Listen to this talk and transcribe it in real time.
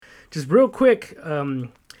just real quick,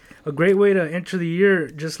 a great way to enter the year.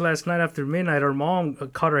 Just last night after midnight, our mom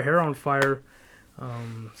caught her hair on fire.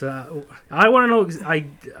 So I want to know.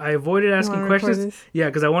 I avoided asking questions. Yeah,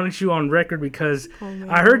 because I wanted you on record because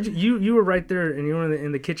I heard you were right there and you were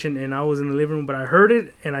in the kitchen and I was in the living room, but I heard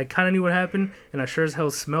it and I kind of knew what happened and I sure as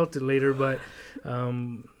hell smelt it later. But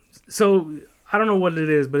so I don't know what it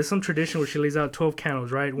is, but it's some tradition where she lays out 12 candles,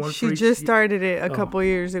 right? One she just started it a couple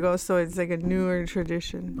years ago, so it's like a newer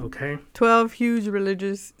tradition. Okay. 12 huge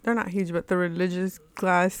religious, they're not huge, but the religious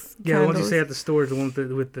glass candles. The ones you say at the stores, the ones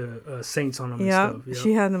with the saints on them and stuff. Yep.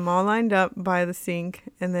 She had them all lined up by the sink,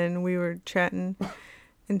 and then we were chatting,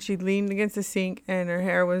 and she leaned against the sink, and her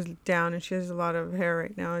hair was down, and she has a lot of hair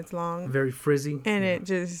right now. It's long. Very frizzy. And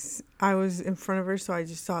I was in front of her, so I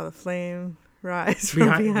just saw the flame rise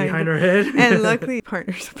behind her head. And luckily,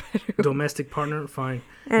 partner's better. Domestic partner, fine.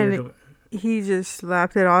 And he just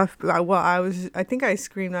slapped it off. Well, I think I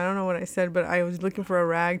screamed. I don't know what I said, but I was looking for a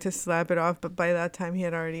rag to slap it off. But by that time, he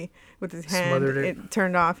had already, with his hand, it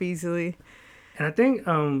turned off easily. And I think,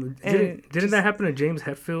 didn't that happen to James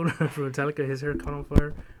Hetfield from Metallica? His hair caught on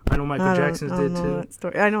fire. I know Michael Jackson's did too. That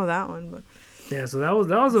story. I know that one, but. Yeah, so that was a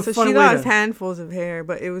so fun way. So she lost handfuls of hair,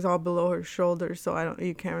 but it was all below her shoulders, so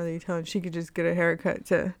you can't really tell. And she could just get a haircut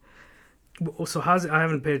to. So how's it? I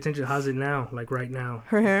haven't paid attention. How's it now? Like right now?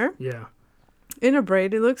 Her hair? Yeah. In a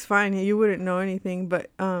braid, it looks fine. You wouldn't know anything, but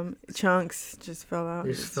chunks just fell out.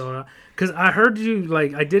 Because I heard you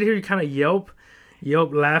I did hear you kind of yelp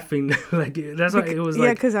laughing that's why it was like.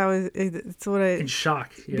 Yeah, because I was. It's what I in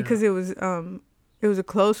shock. Yeah. Because it was a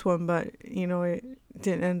close one, but it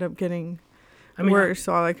didn't end up getting. Worse,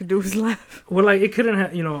 so all I could do was laugh. Well, it couldn't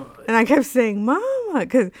have, And I kept saying, "Mama,"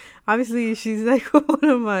 because obviously she's like one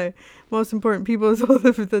of my most important people. So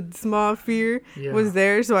the small fear was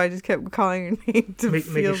there, so I just kept calling her name to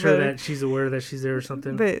making sure that she's aware that she's there or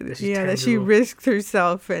something. But that she risked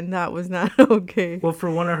herself, and that was not okay. Well, for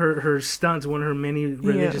one of her stunts, one of her many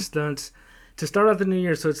religious stunts. To start out the new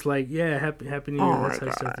year, so it's happy new year. That's how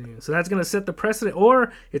you start the new year. So that's gonna set the precedent,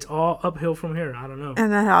 or it's all uphill from here. I don't know.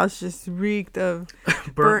 And the house just reeked of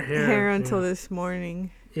burnt hair until this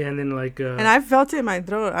morning. Yeah, and then and I felt it in my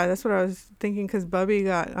throat. That's what I was thinking because Bubby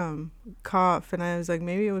got cough, and I was like,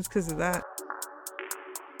 maybe it was because of that.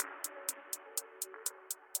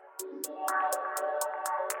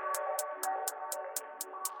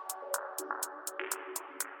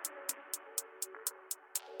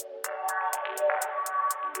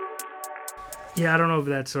 Yeah, I don't know if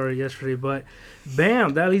that's yesterday, but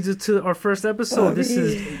bam, that leads us to our first episode. This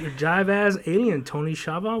is your Jive Ass Alien, Tony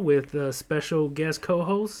Shava, with special guest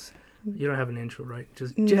co-host. You don't have an intro, right?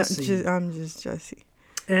 Just Jesse. I'm just Jesse.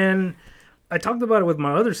 And I talked about it with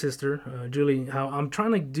my other sister, Julie, how I'm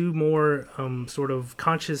trying to do more sort of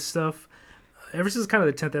conscious stuff. Ever since kind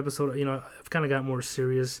of the 10th episode, I've kind of got more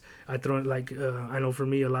serious. I throw it I know for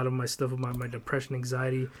me, a lot of my stuff about my depression,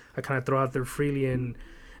 anxiety, I kind of throw out there freely and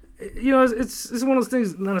it's one of those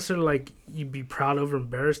things, not necessarily you'd be proud of or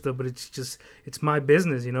embarrassed of, but it's my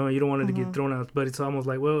business, you don't want it to get thrown out, but it's almost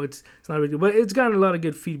it's not a big deal, but it's gotten a lot of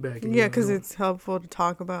good feedback. Yeah, because it's helpful to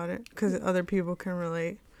talk about it, because other people can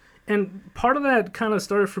relate. And part of that kind of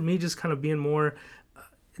started for me just kind of being more,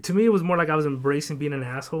 to me it was more like I was embracing being an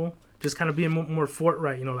asshole, just kind of being more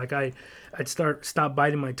forthright, I'd stop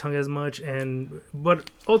biting my tongue as much, but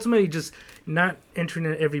ultimately just not entering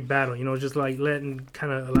in every battle, just letting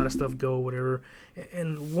kind of a lot of stuff go, whatever.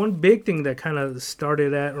 And one big thing that kind of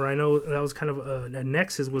started that, or I know that was kind of a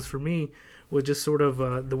nexus, was for me, was just sort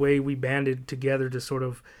of the way we banded together to sort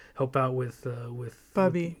of help out with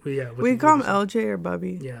Bubby. With we call him LJ or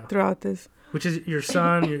Bubby. Yeah. Throughout this. Which is your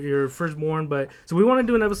son, your firstborn. But so we want to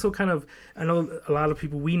do an episode kind of, I know a lot of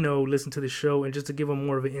people we know listen to the show, and just to give them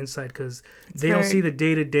more of an insight, because they don't see the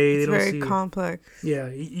day-to-day. They don't see. It's very complex. Yeah.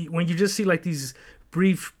 When you just see these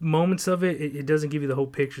brief moments of it, it doesn't give you the whole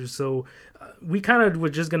picture. So we kind of were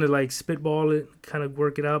just going to spitball it, kind of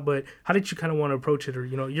work it out. But how did you kind of want to approach it? Or,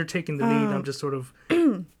 you're taking the lead. I'm just sort of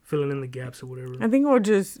filling in the gaps or whatever. I think we'll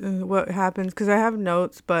just, what happens, because I have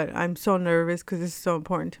notes, but I'm so nervous because it's so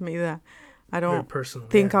important to me that I don't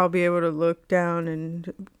think I'll be able to look down,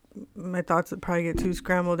 and my thoughts would probably get too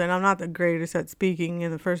scrambled. And I'm not the greatest at speaking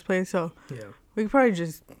in the first place, so we could probably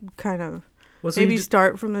just kind of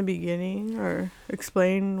start from the beginning or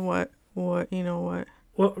explain what. Well,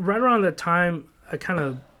 right around that time, I kind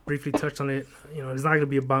of briefly touched on it. It's not going to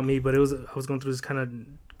be about me, but I was going through this kind of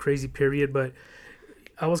crazy period. But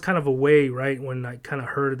I was kind of away, right, when I kind of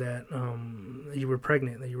heard that you were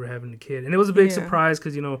pregnant, that you were having a kid. And it was a big surprise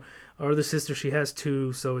because, you know, our other sister, she has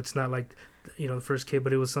 2, so it's not like, you know, the first kid,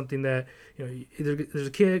 but it was something that, you know, either there's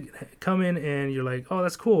a kid coming and you're like, oh,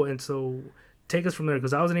 that's cool. And so take us from there,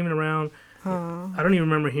 because I wasn't even around. I don't even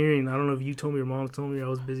remember hearing. I don't know if you told me or mom told me. I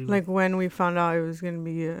was busy. Like when we found out it was going to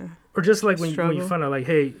be or just like when you find out, like,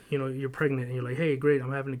 hey, you know, you're pregnant, and you're like, hey, great,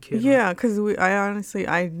 I'm having a kid. Yeah, because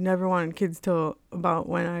I never wanted kids till about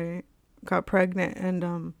when I got pregnant,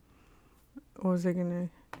 and what was I gonna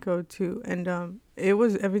go to? And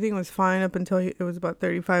everything was fine up until it was about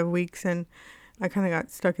 35 weeks, and I kind of got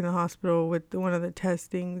stuck in the hospital with one of the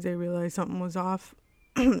testings. They realized something was off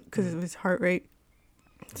because of his heart rate.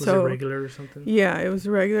 Was it regular or something? Yeah, it was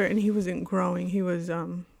regular, and he wasn't growing. He was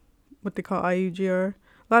what they call IUGR.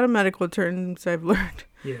 A lot of medical terms I've learned.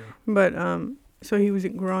 Yeah. But so he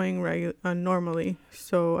wasn't growing normally.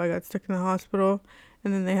 So I got stuck in the hospital,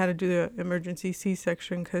 and then they had to do the emergency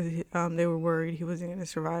C-section because they were worried he wasn't going to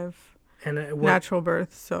survive natural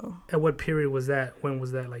birth. So at what period was that? When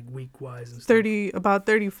was that, like, week-wise and stuff? About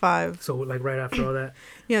 35. So like right after all that?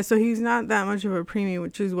 Yeah, so he's not that much of a preemie,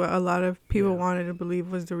 which is what a lot of people wanted to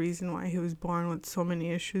believe was the reason why he was born with so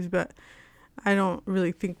many issues. But I don't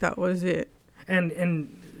really think that was it.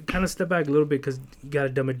 And kind of step back a little bit, because you got to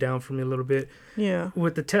dumb it down for me a little bit. Yeah.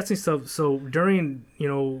 With the testing stuff, so during,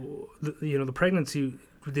 the pregnancy,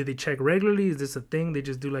 did they check regularly? Is this a thing? They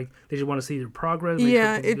just want to see your progress?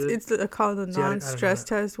 Yeah, it's called a non-stress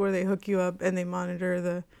test, where they hook you up and they monitor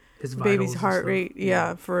the baby's heart rate.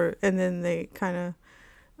 Yeah, and then they kind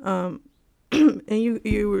of, and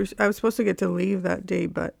I was supposed to get to leave that day,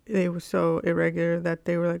 but they were so irregular that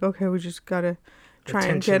they were like, okay, we just gotta try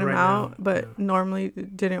and get him out, but normally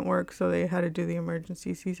it didn't work, so they had to do the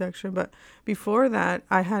emergency C-section. But before that,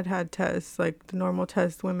 I had tests, like the normal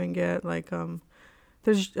tests women get, like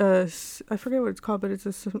there's I forget what it's called, but it's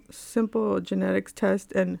a simple genetics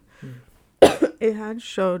test, and it had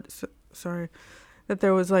showed that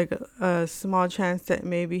there was like a small chance that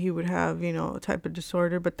maybe he would have, you know, a type of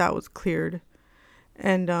disorder, but that was cleared.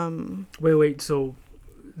 And wait, so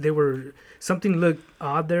something looked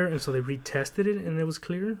odd there, and so they retested it, and it was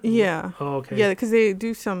clear? Yeah. Oh, okay. Yeah, because they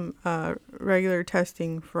do some regular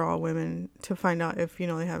testing for all women to find out if, you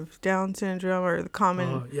know, they have Down syndrome or the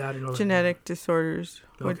common genetic disorders,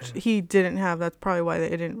 which he didn't have. That's probably why they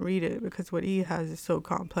didn't read it, because what he has is so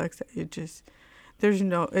complex that it just,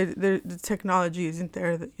 the technology isn't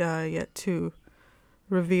there yet to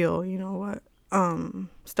reveal, you know, what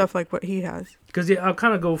stuff like what he has. Because I'll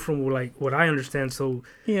kind of go from like what I understand. So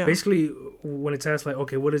basically, when it's asked like,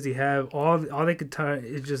 okay, what does he have? All they could tell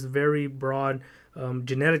is just very broad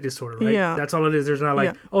genetic disorder, right? Yeah, that's all it is. There's not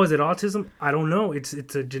like, oh, is it autism? I don't know. It's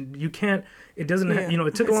you can't. It doesn't. You know,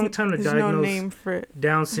 it took a long time to diagnose. There's no name for it.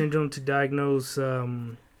 Down syndrome, to diagnose.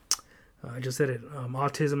 I just said it,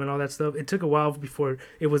 autism and all that stuff. It took a while before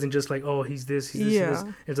it wasn't just like, oh, he's this, he's this.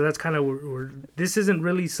 And so that's kind of where this isn't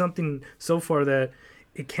really something so far that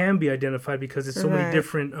it can be identified, because it's so many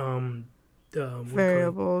different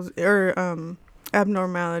variables or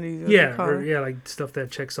abnormalities. Like stuff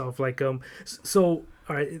that checks off. Like so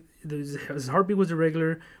all right, his heartbeat was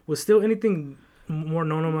irregular. Was still anything more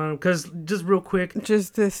known about him? Because just real quick,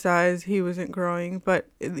 just this size, he wasn't growing. But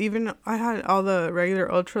even I had all the regular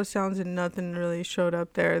ultrasounds and nothing really showed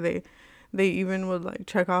up there. They even would like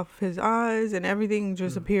check off his eyes, and everything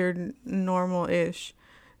just appeared normal-ish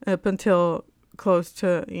up until close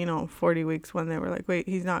to 40 weeks, when they were like, wait,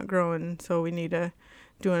 he's not growing, so we need to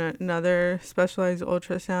do another specialized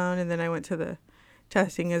ultrasound. And then I went to the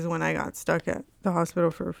testing, is when I got stuck at the hospital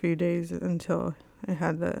for a few days until I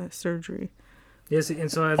had the surgery. Yes,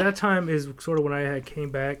 and so at that time is sort of when I came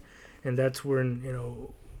back, and that's when,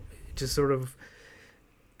 just sort of,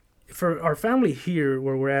 for our family here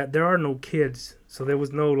where we're at, there are no kids, so there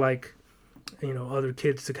was no like, other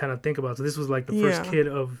kids to kind of think about. So this was like the first kid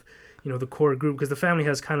of, the core group, because the family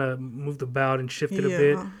has kind of moved about and shifted a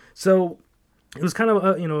bit. So it was kind of,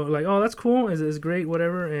 like, oh, that's cool, it's great,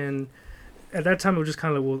 whatever. And at that time it was just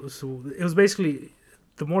kind of, so it was basically,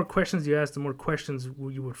 the more questions you ask, the more questions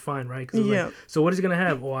you would find, right? Like, so what is he going to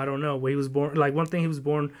have? Oh, I don't know. Well, he was born, like, one thing, he was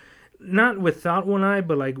born not without one eye,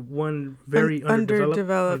 but like one very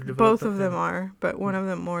underdeveloped. Both of them are, but one of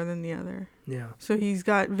them more than the other. Yeah. So he's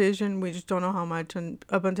got vision. We just don't know how much. And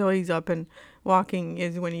up until he's up and walking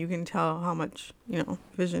is when you can tell how much,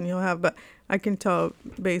 vision he'll have. But I can tell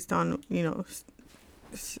based on,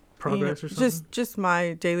 progress or something? Just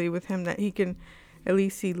my daily with him, that he can at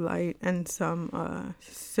least see light and some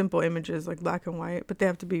simple images like black and white, but they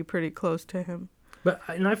have to be pretty close to him.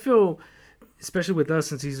 And I feel especially with us,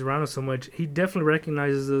 since he's around us so much, he definitely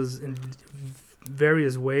recognizes us in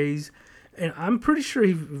various ways. And I'm pretty sure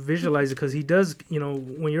he visualizes it because he does,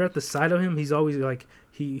 when you're at the side of him, he's always like,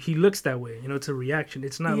 he looks that way. It's a reaction.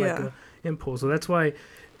 It's not like a impulse. So that's why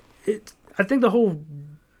I think the whole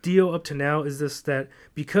deal up to now is this, that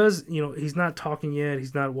because, he's not talking yet,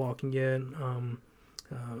 he's not walking yet,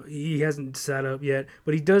 he hasn't sat up yet,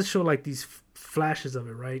 but he does show like these flashes of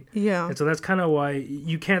it, right? Yeah. And so that's kind of why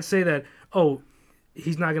you can't say that, oh,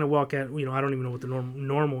 he's not going to walk at, I don't even know what the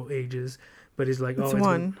normal age is, but he's like, it's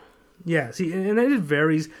one. Yeah, see, and it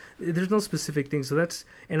varies. There's no specific thing. So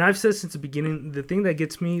and I've said since the beginning, the thing that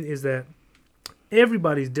gets me is that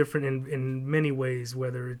everybody's different in many ways,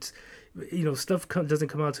 whether it's, stuff doesn't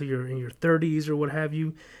come out till you're in your 30s or what have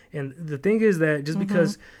you. And the thing is that just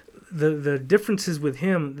because the differences with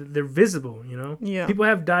him, they're visible, Yeah. People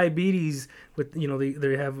have diabetes with,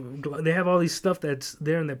 they have all these stuff that's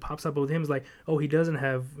there and that pops up. But with him, it's like, oh, he doesn't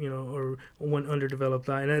have, or one underdeveloped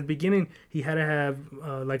eye. And at the beginning, he had to have,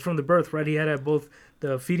 like from the birth, right? He had to have both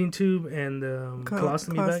the feeding tube and the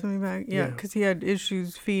colostomy bag. Yeah, because he had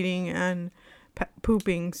issues feeding and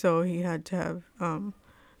pooping, so he had to have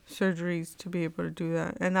surgeries to be able to do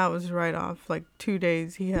that. And that was right off, like 2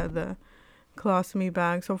 days he had the colostomy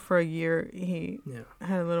bag. So for a year he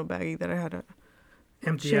had a little baggie that I had to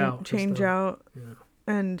change out. Yeah.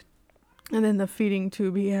 And then the feeding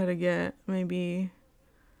tube he had to get maybe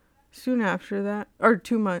soon after that, or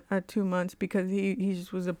 2 months, because he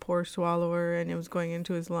just was a poor swallower and it was going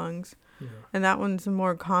into his lungs. Yeah. And that one's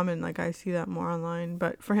more common, like I see that more online,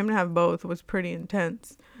 but for him to have both was pretty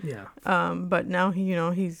intense. Yeah. But now he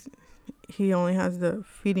only has the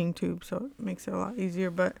feeding tube, so it makes it a lot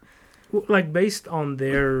easier. But like based on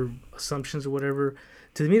their assumptions or whatever,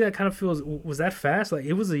 to me that kind of feels, was that fast? Like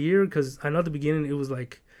it was a year, because I know at the beginning it was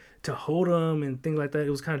like to hold him and things like that.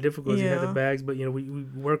 It was kind of difficult. He had the bags, but we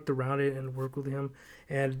worked around it and worked with him.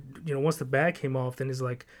 And once the bag came off, then it's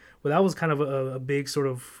like, well, that was kind of a big sort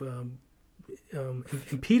of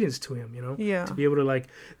impedance to him, to be able to like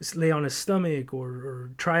lay on his stomach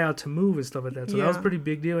or try out to move and stuff like that. So that was a pretty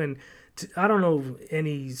big deal. And I don't know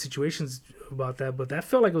any situations about that, but that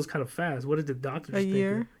felt like it was kind of fast. What did the doctors think? A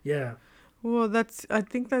year? Yeah. Well, I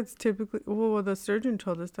think that's typically, well, the surgeon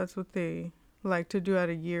told us that's what they like to do at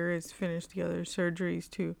a year, is finish the other surgeries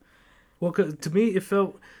too. Well, 'cause to me it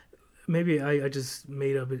felt, maybe I just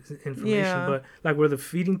made up information, but like where the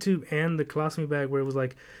feeding tube and the colostomy bag, where it was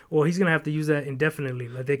like, well, he's gonna have to use that indefinitely.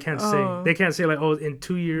 Like they can't say like, oh, in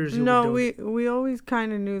 2 years. No, we always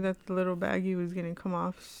kind of knew that the little baggie was gonna come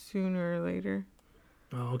off sooner or later.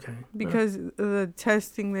 Oh, okay. Because the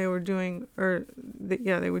testing they were doing,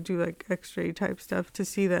 they would do like X-ray type stuff to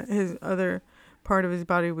see that his other part of his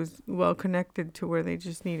body was well connected to where they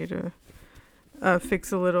just needed to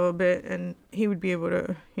fix a little bit, and he would be able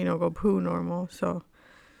to, go poo normal. So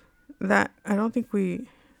that, I don't think we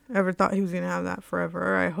ever thought he was going to have that forever.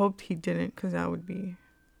 Or I hoped he didn't, because that would be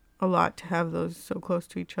a lot to have those so close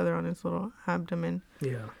to each other on his little abdomen.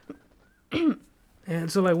 Yeah.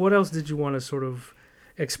 And so, like, what else did you want to sort of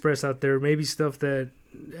express out there? Maybe stuff that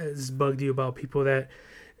has bugged you about people that...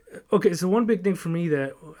 Okay, so one big thing for me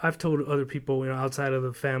that I've told other people, outside of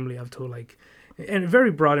the family, I've told, like... And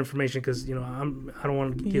very broad information, because, I don't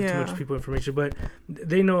want to give too much people information, but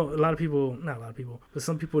they know, not a lot of people, but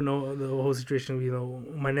some people know the whole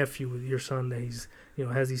situation. My nephew, your son, that he's,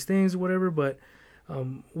 has these things or whatever. But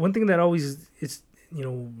one thing that always, it's,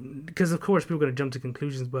 because of course people are going to jump to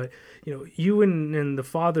conclusions, but, you and the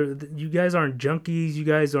father, you guys aren't junkies, you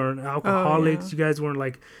guys aren't alcoholics, you guys weren't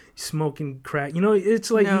like smoking crack.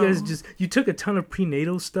 It's like you guys you took a ton of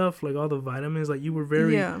prenatal stuff, like all the vitamins, like you were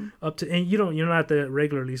very up to, and you're not that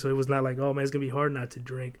regularly, so it was not like, oh man, it's gonna be hard not to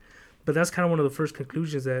drink. But that's kind of one of the first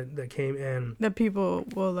conclusions that came, and that people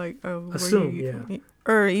will like assume,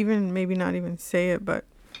 or even maybe not even say it, but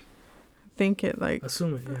think it, like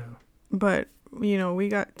assume it, But we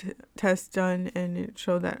got tests done, and it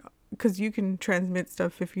showed that, because you can transmit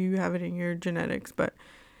stuff if you have it in your genetics, but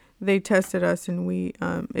they tested us, and we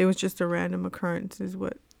it was just a random occurrence is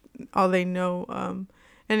what all they know,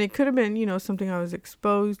 and it could have been something I was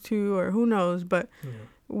exposed to, or who knows, but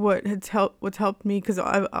what's helped me, because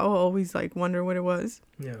I'll always like wonder what it was,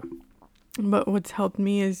 but what's helped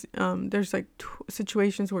me is there's like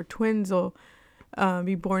situations where twins will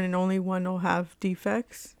be born and only one will have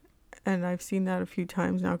defects. And I've seen that a few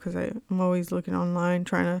times now, because I'm always looking online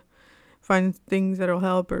trying to find things that'll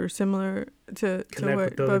help or similar to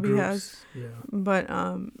what Bubby has. Yeah. But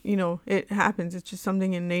it happens. It's just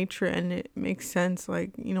something in nature, and it makes sense.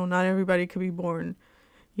 Like, not everybody could be born,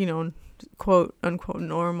 quote unquote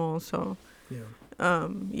normal. So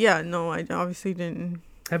Yeah, no, I obviously didn't.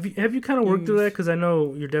 Have you kind of worked through that? Because I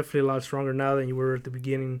know you're definitely a lot stronger now than you were at the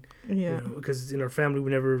beginning. Yeah. Because in our family we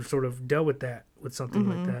never sort of dealt with something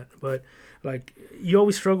like that. But like you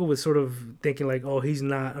always struggle with sort of thinking like, oh, he's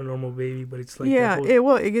not a normal baby, but it's like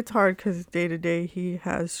it gets hard because day to day he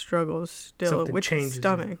has struggles still with his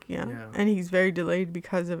stomach. Yeah, and he's very delayed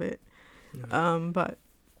because of it. Yeah. But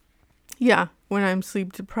yeah, when I'm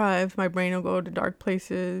sleep deprived, my brain will go to dark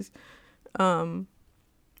places.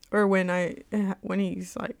 Or when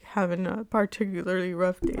he's like having a particularly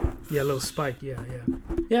rough day. Yeah, a little spike. Yeah.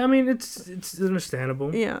 I mean, it's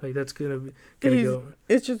understandable. Yeah, like that's gonna go.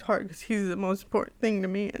 It's just hard because he's the most important thing to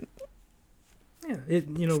me, and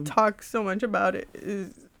to talk so much about it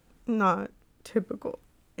is not typical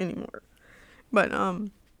anymore. But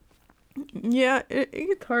yeah, it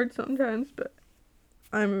gets hard sometimes, but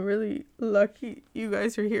I'm really lucky you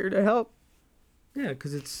guys are here to help. Yeah,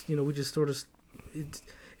 because it's we just sort of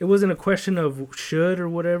it wasn't a question of should or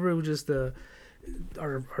whatever. It was just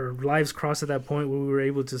our lives crossed at that point where we were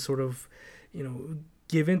able to sort of,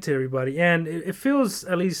 give in to everybody. And it feels,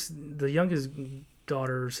 at least the youngest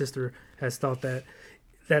daughter or sister has thought that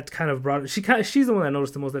kind of brought she's the one that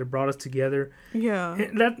noticed the most that it brought us together. Yeah.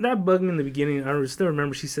 And that bugged me in the beginning. I still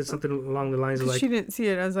remember she said something along the lines of like, she didn't see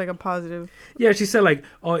it as like a positive. Yeah, she said like,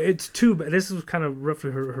 oh, it's too bad. This was kind of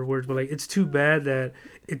roughly her words, but like, it's too bad that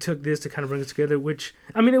it took this to kind of bring us together, which,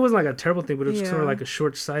 I mean, it wasn't like a terrible thing, but it was sort of like a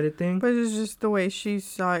short-sighted thing. But it's just the way she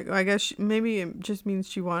saw it. I guess maybe it just means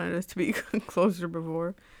she wanted us to be closer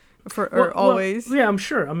before. Always. Well, yeah, I'm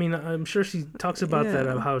sure. I mean, I'm sure she talks about that,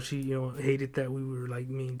 of how she, hated that we were like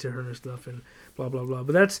mean to her and stuff and blah, blah, blah.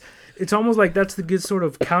 But it's almost like that's the good sort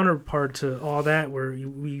of counterpart to all that, where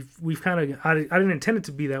we've kind of, I didn't intend it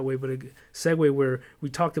to be that way, but a segue where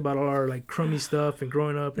we talked about all our like crummy stuff and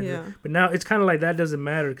growing up. But now it's kind of like that doesn't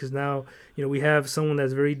matter, because now, we have someone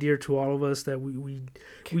that's very dear to all of us that we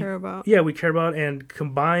care about. Yeah, we care about, and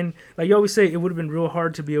combine. Like you always say, it would have been real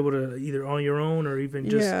hard to be able to either on your own or even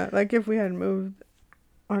just. Yeah, like if we had moved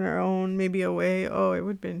on our own, maybe away, it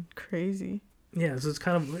would have been crazy. Yeah, so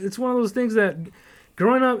it's one of those things that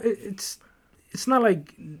growing up, it's not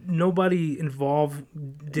like nobody involved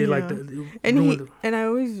did like the. And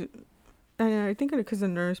I think because the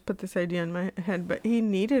nurse put this idea in my head, but he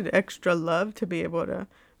needed extra love to be able to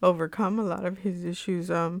overcome a lot of his issues.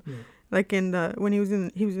 Like when he was in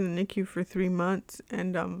the NICU for 3 months,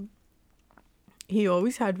 and he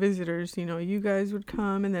always had visitors. You guys would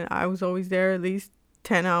come, and then I was always there at least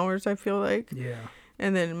 10 hours. I feel like. Yeah.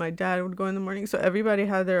 And then my dad would go in the morning. So everybody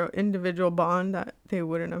had their individual bond that they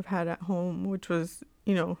wouldn't have had at home, which was,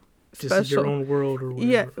 special. Just your own world or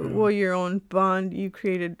whatever. Yeah, well, your own bond you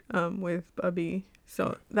created with Bubby.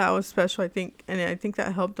 So that was special, I think. And I think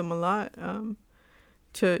that helped him a lot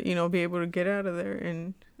to, be able to get out of there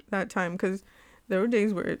in that time. Because there were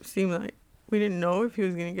days where it seemed like we didn't know if he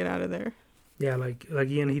was going to get out of there. Yeah, like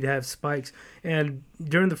Ian, he'd have spikes. And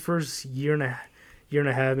during the first year and a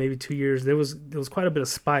half, maybe 2 years, there was quite a bit of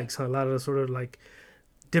spikes. A lot of the sort of like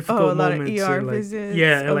difficult moments. A lot of ER visits.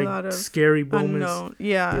 Yeah, and like scary moments. Unknown.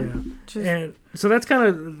 Yeah. And so that's kind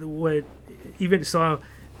of what, even so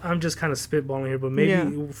I'm just kind of spitballing here, but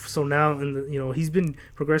maybe so now he's been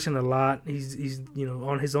progressing a lot. He's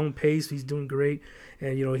on his own pace. He's doing great,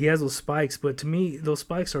 and he has those spikes. But to me, those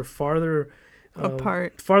spikes are farther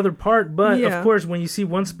apart. But of course, when you see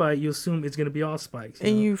one spike, you assume it's going to be all spikes.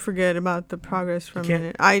 And you forget about the progress for a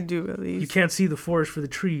minute. I do, at least. You can't see the forest for the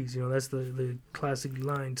trees. That's the classic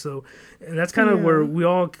line. So, and that's kind of where we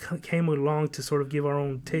all came along to sort of give our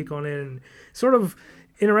own take on it and sort of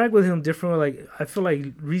interact with him differently. Like, I feel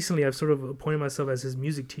like recently I've sort of appointed myself as his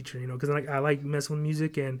music teacher, because I like messing with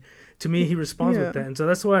music, and to me he responds with that. And so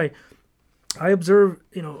that's why I observe,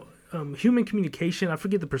 human communication, I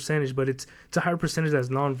forget the percentage, but it's a higher percentage that's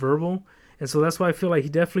nonverbal. And so that's why I feel like he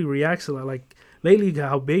definitely reacts a lot. Like lately,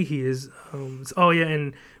 how big he is.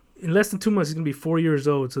 And in less than 2 months, he's going to be 4 years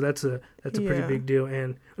old. So that's a pretty big deal.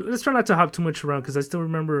 And let's try not to hop too much around, because I still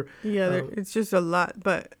remember. Yeah, it's just a lot,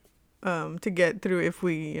 but to get through if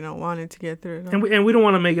we, wanted to get through it. And we don't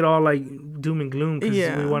want to make it all like doom and gloom,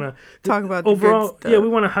 because we want to talk about overall. The good stuff. We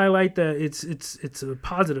want to highlight that it's a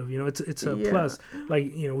positive. It's a plus.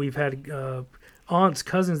 Like we've had aunts,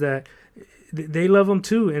 cousins that they love him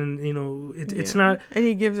too, and it's not. And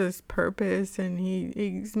he gives us purpose, and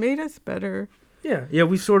he's made us better. Yeah,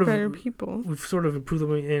 we've sort of better people. We've sort of improved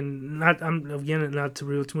them, and not to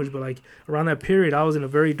reveal too much, but like around that period, I was in a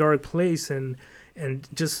very dark place, and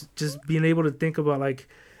just being able to think about like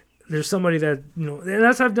there's somebody that and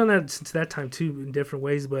I've done that since that time too in different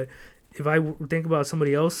ways. But if I think about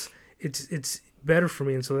somebody else, it's better for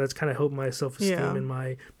me, and so that's kind of helped my self-esteem and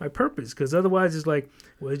my purpose. Because otherwise, it's like,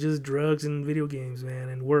 well, it's just drugs and video games, man,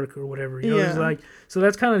 and work or whatever. You know, it's like, so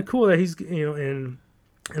that's kind of cool that he's, you know, and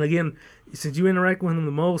again, since you interact with him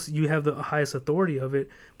the most, you have the highest authority of it.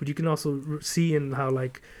 But you can also see in how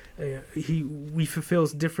like he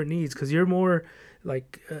fulfills different needs, because you're more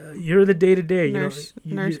like you're the day-to-day nurse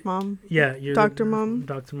mom. Yeah, you're doctor mom,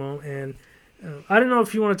 and. I don't know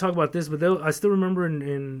if you want to talk about this, but I still remember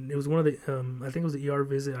in it was one of the I think it was the ER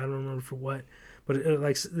visit. I don't remember for what, but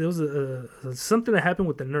like there was something that happened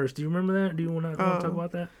with the nurse. Do you remember that? Do you want to talk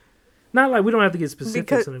about that? Not like we don't have to get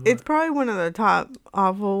specifics. Because it's probably one of the top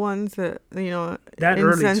awful ones that, you know, that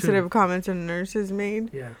insensitive comments a nurses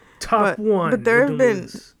made. Yeah, top one. But there have been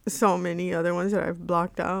so many other ones that I've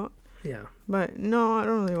blocked out. Yeah. But no, I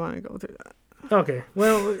don't really want to go through that. Okay.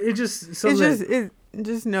 Well, it just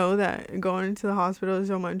just know that going into the hospital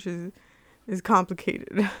so much is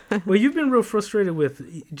complicated. Well, you've been real frustrated with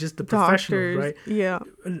just the professionals, right? Yeah.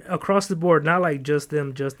 Across the board, not like just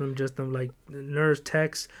them, like nurse,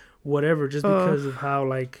 techs, whatever, just because of how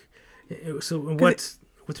like. So what's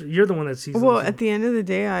you're the one that sees. Well, at the end of the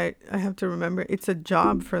day, I have to remember it's a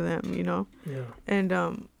job for them, you know. Yeah. And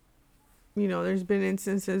you know, there's been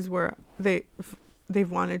instances where they've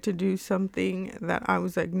wanted to do something that I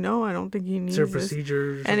was like, no, I don't think he needs this.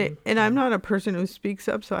 Procedures. And I'm not a person who speaks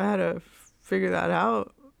up, so I had to figure that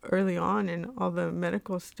out early on in all the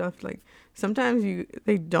medical stuff. Like sometimes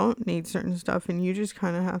they don't need certain stuff, and you just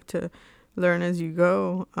kind of have to learn as you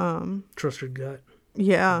go. Trust your gut.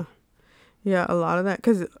 Yeah, a lot of that,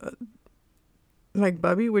 because like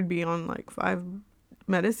Bubby would be on like 5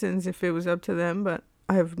 medicines if it was up to them, but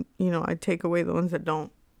I take away the ones that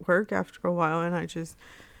don't work after a while, and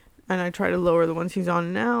I try to lower the ones he's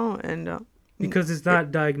on now, and because it's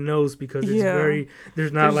not diagnosed, because it's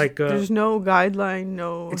there's no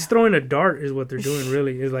guideline, it's throwing a dart is what they're doing,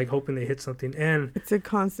 really, is like hoping they hit something, and it's a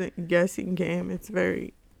constant guessing game. It's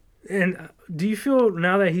very. And do you feel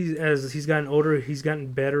now that as he's gotten older, he's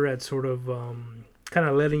gotten better at sort of kind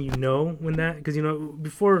of letting you know when that, because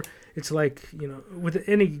before it's like, with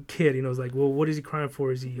any kid, it's like, well, what is he crying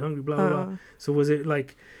for? Is he hungry? Blah blah blah. So was it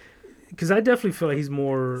like, because I definitely feel like he's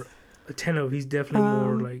more attentive. He's definitely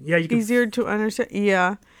more like, you can easier to understand.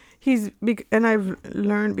 Yeah, and I've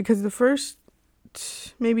learned, because the first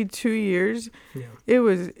maybe 2 years, it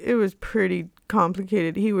was pretty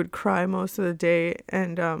complicated. He would cry most of the day,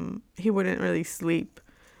 and he wouldn't really sleep.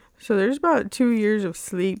 So there's about 2 years of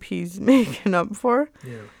sleep he's making up for.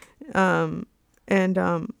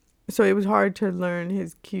 So it was hard to learn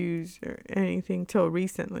his cues or anything till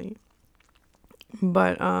recently.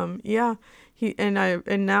 But he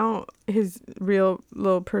and now his real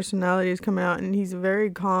little personality is coming out, and he's a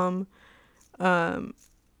very calm,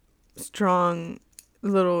 strong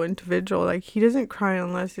little individual. Like, he doesn't cry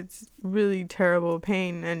unless it's really terrible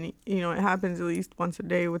pain, and it happens at least once a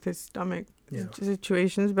day with his stomach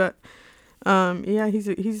situations. But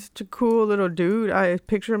he's such a cool little dude. I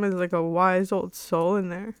picture him as like a wise old soul in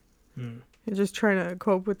there. He's just trying to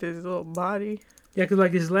cope with his little body. Yeah, because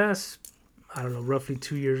like his last, I don't know, roughly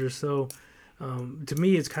 2 years or so, to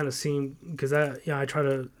me it's kind of seemed, because I try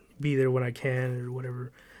to be there when I can or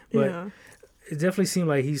whatever, but it definitely seemed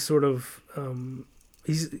like he's sort of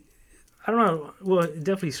he's, I don't know, well,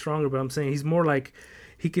 definitely stronger, but I'm saying he's more like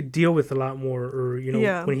he could deal with a lot more, or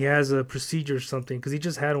when he has a procedure or something, because he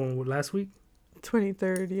just had one last week.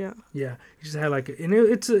 23rd, yeah, he just had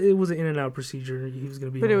it was an in and out procedure. He was gonna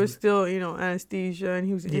be, but it was still anesthesia, and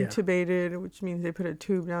he was intubated, which means they put a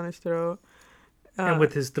tube down his throat. And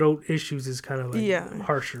with his throat issues, is kind of like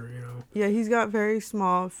harsher, Yeah, he's got very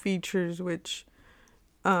small features, which,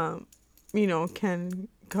 can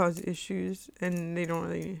cause issues, and they don't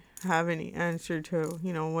really have any answer to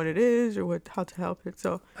what it is or how to help it.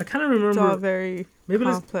 So I kind of remember it's all very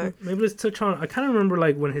complex. Maybe let's touch on. I kind of remember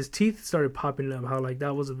like when his teeth started popping up, how like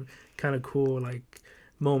that was a kind of cool like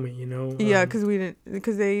moment, Yeah,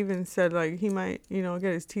 because they even said like he might get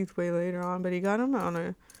his teeth way later on, but he got them on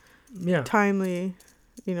a timely,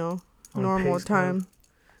 normal time.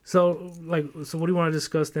 So what do you want to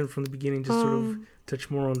discuss then from the beginning? Just sort of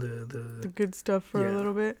touch more on the good stuff for a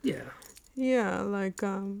little bit. Yeah, like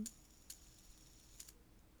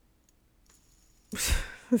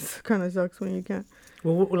this kind of sucks when you can't.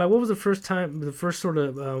 Well, like, what was the first sort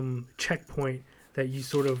of checkpoint that you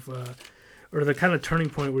sort of, or the kind of turning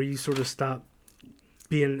point where you sort of stopped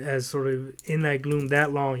being as sort of in that gloom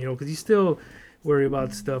that long, because you still worry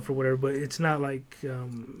about stuff or whatever, but it's not like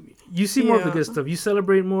you see more of the good stuff. You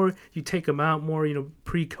celebrate more. You take them out more.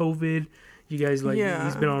 Pre-COVID, You guys like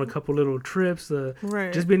he's been on a couple little trips.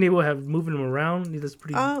 Right. Just being able to have moving him around. That's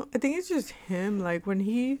pretty. I think it's just him. Like when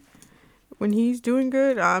he's doing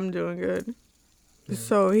good, I'm doing good. Yeah.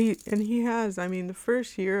 So he has. I mean, the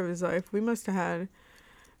first year of his life, we must have had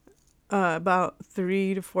about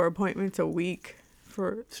 3 to 4 appointments a week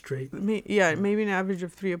for straight. Maybe an average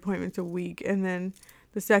of 3 appointments a week, and then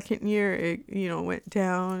the second year it went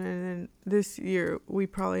down, and then this year we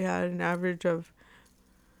probably had an average of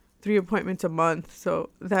 3 appointments a month. So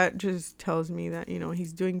that just tells me that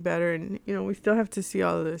he's doing better, and we still have to see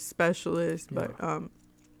all the specialists, but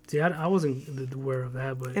see, I wasn't aware of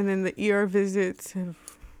that, but and then the ER visits have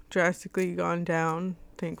drastically gone down,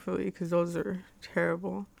 thankfully, because those are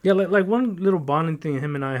terrible. Yeah, like one little bonding thing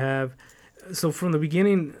him and I have. So from the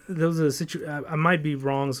beginning, there was a situation. I might be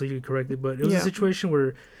wrong, so you can correct it, but it was a situation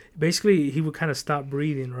where basically he would kind of stop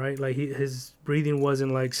breathing, right? Like his breathing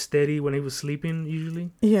wasn't like steady when he was sleeping usually.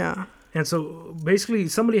 Yeah. And so basically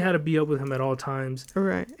somebody had to be up with him at all times.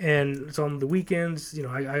 Right. And so on the weekends,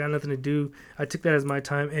 I got nothing to do. I took that as my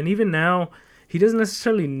time. And even now, he doesn't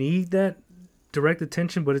necessarily need that direct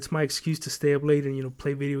attention, but it's my excuse to stay up late and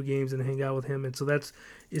play video games and hang out with him. And so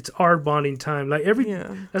it's our bonding time. Like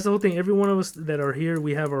that's the whole thing. Every one of us that are here,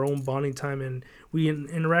 we have our own bonding time, and we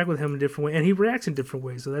interact with him in different ways, and he reacts in different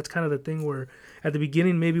ways. So that's kind of the thing where at the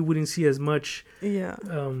beginning maybe we didn't see as much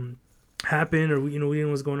happen, or we didn't know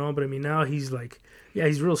what's going on. But I mean, now he's like,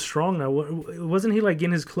 he's real strong now. Wasn't he like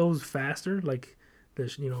getting his clothes faster, like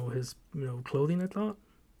his clothing? I thought.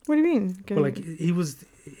 What do you mean? Well, like he was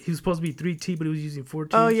supposed to be 3T, but he was using 4T.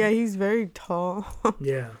 Oh yeah, he's very tall.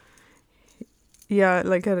 Yeah. Yeah,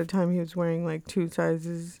 like at a time he was wearing like 2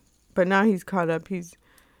 sizes, but now he's caught up.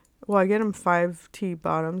 I get him 5T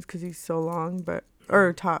bottoms because he's so long,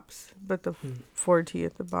 or tops, but the 4T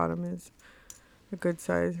at the bottom is a good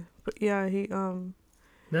size. But yeah,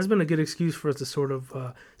 that's been a good excuse for us to sort of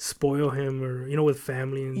spoil him, or with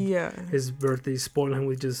family and his birthday, spoil him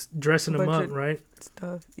with just dressing him up, right?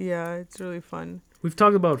 Stuff. Yeah, it's really fun. We've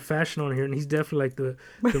talked about fashion on here, and he's definitely like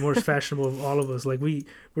the most fashionable of all of us. Like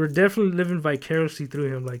we're definitely living vicariously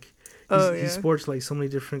through him. Like he sports like so many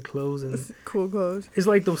different clothes and cool clothes. It's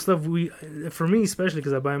like those stuff for me especially,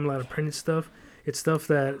 because I buy him a lot of printed stuff. It's stuff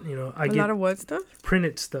that I get. A lot of what stuff?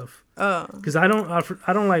 Printed stuff. Oh. Because I don't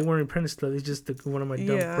like wearing printed stuff. It's just one of my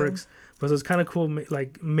dumb quirks. But so it's kind of cool,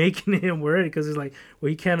 like making him wear it, because it's like,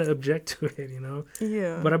 well, he can't object to it,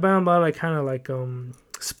 Yeah. But I buy him a lot of kind of like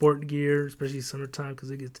sport gear, especially summertime,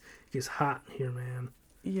 because it gets hot here, man.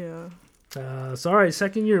 Yeah. So all right,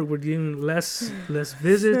 second year we're doing less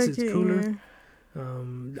visits. It's cooler.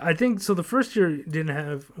 I think so. The first year didn't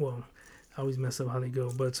have. Well, I always mess up how they go.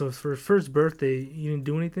 But so for his first birthday, you didn't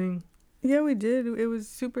do anything. Yeah, we did. It was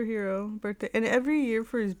superhero birthday, and every year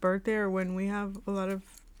for his birthday, or when we have a lot of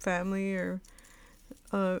family or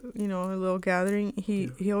a little gathering,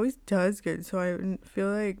 he always does good. So I feel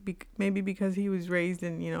like maybe because he was raised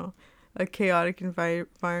in a chaotic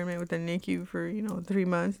environment with the NICU for 3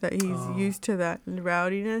 months, that he's used to that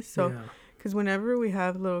rowdiness. So because whenever we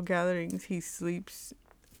have little gatherings, he sleeps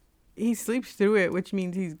through it, which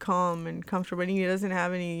means he's calm and comfortable, and he doesn't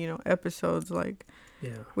have any episodes like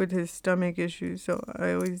with his stomach issues. So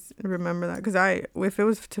I always remember that, because if it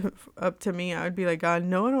was up to me, I would be like, God,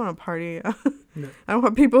 no, I don't want to party. No. I don't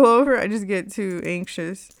want people over. I just get too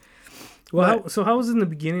anxious. Well, how was it in the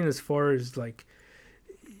beginning, as far as like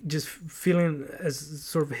just feeling as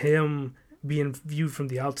sort of him being viewed from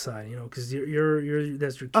the outside, because you're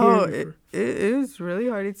that's your kid. Oh, it is really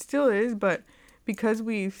hard. It still is, but because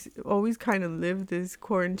we've always kind of lived this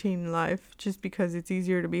quarantine life, just because it's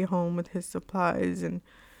easier to be home with his supplies, and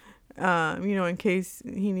in case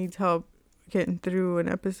he needs help getting through an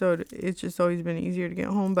episode, it's just always been easier to get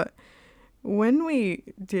home. But when we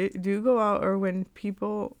do go out, or when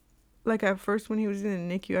people, like at first when he was in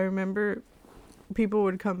the NICU, I remember people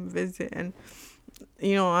would come visit, and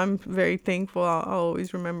I'm very thankful. I'll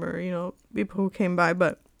always remember people who came by,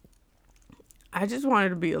 but I just wanted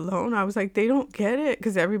to be alone. I was like, they don't get it,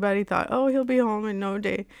 because everybody thought, oh, he'll be home in no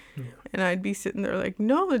day. Yeah. And I'd be sitting there like,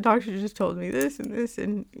 no, the doctor just told me this and this,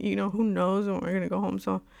 and who knows when we're going to go home.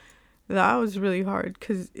 So that was really hard,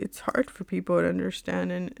 because it's hard for people to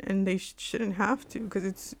understand, and they shouldn't have to, because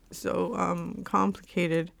it's so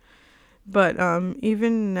complicated. But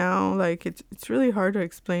even now, like, it's really hard to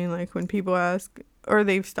explain, like, when people ask, or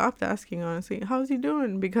they've stopped asking, honestly, how's he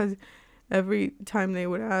doing? Because every time they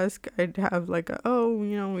would ask, I'd have like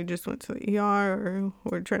we just went to the ER, or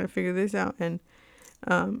we're trying to figure this out. And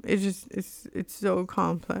it's so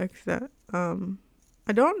complex that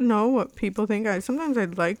I don't know what people think. Sometimes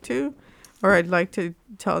I'd like to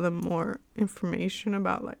tell them more information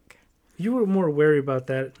about, like, You were more wary about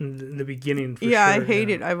that in the beginning. Yeah, sure. I hate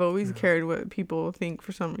it. I've always cared what people think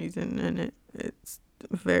for some reason, and it's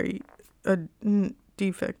very a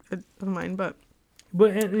defect of mine. But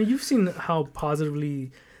and you've seen how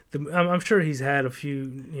positively. I'm sure he's had a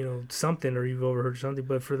few, something, or you've overheard something,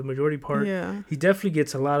 but for the majority part, he definitely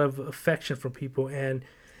gets a lot of affection from people. And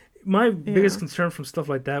my biggest concern from stuff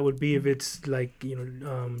like that would be if it's like,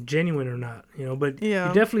 genuine or not, but you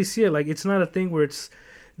definitely see it. Like, it's not a thing where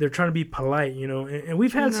they're trying to be polite, and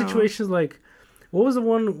we've had situations like, what was the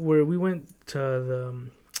one where we went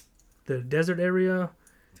to the desert area?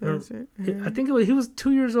 I think he was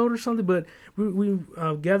 2 years old or something, but we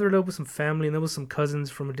gathered up with some family, and there was some cousins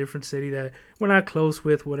from a different city that we're not close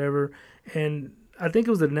with, whatever. And I think it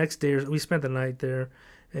was the next day, we spent the night there,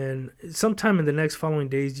 and sometime in the next following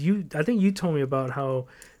days, I think you told me about how,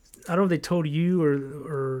 I don't know if they told you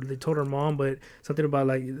or they told her mom, but something about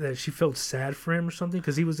like that she felt sad for him or something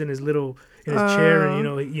because he was in his chair,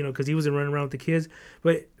 and because he wasn't running around with the kids.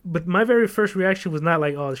 But my very first reaction was not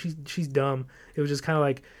like, oh, she's dumb. It was just kind of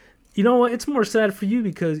like, you know what? It's more sad for you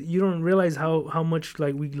because you don't realize how much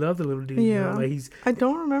like we love the little dude. Yeah, like I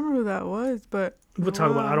don't remember who that was, but we'll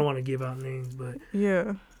talk about. I don't want to give out names, but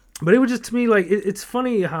yeah. But it was just, to me, like, it's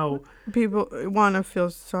funny how people want to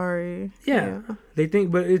feel sorry. Yeah, they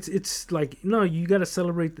think, but it's like, no, you got to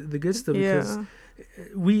celebrate the good stuff because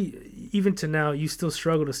even to now, you still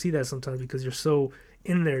struggle to see that sometimes because you're so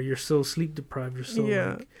in there, you're so sleep deprived, you're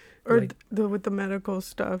so with the medical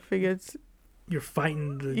stuff, it gets you're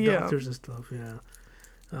fighting the doctors and stuff. Yeah.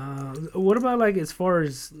 What about like as far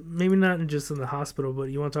as maybe not just in the hospital, but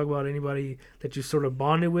you want to talk about anybody that you sort of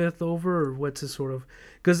bonded with over, or what's this sort of,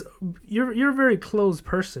 because you're a very closed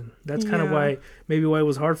person. That's kind of why it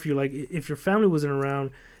was hard for you. Like if your family wasn't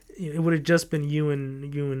around, it would have just been you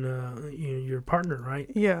and your partner, right?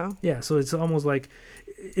 Yeah. Yeah. So it's almost like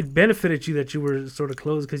it benefited you that you were sort of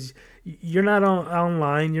closed because you're not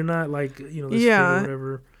online. You're not like this or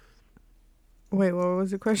whatever. Wait, what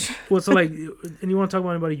was the question? Well, so like, and you want to talk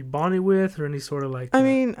about anybody you bonded with, or any sort of like? I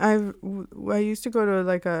mean, I used to go to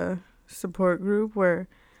like a support group where,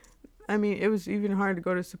 I mean, it was even hard to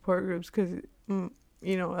go to support groups because,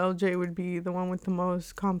 LJ would be the one with the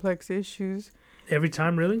most complex issues. Every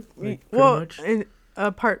time, really? Like, much? And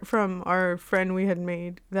apart from our friend we had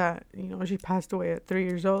made that, she passed away at 3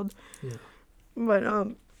 years old. Yeah. But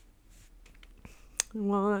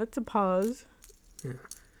well, that's a pause. Yeah.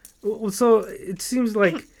 Well, so it seems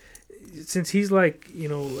like since he's like,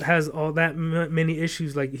 has all that many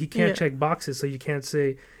issues, like he can't check boxes, so you can't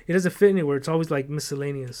say, it doesn't fit anywhere. It's always like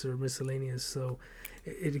miscellaneous. So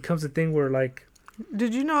it becomes a thing where like.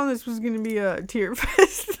 Did you know this was going to be a tear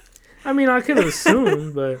fest? I mean, I could have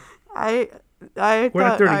assumed, but. I we're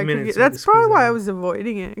at 30 minutes. That's probably why I was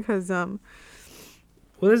avoiding it, because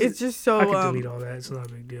it's just so. I can delete all that. It's not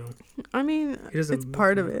a big deal. I mean, it's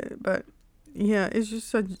part of it, but. Yeah, it's just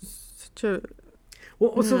such a.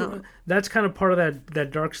 Well, so that's kind of part of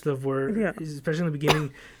that dark stuff where, especially in the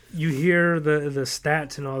beginning, you hear the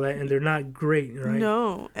stats and all that, and they're not great, right?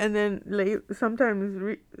 No, and then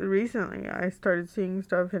sometimes recently I started seeing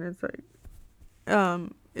stuff, and it's like,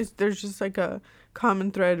 there's just like a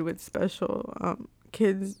common thread with special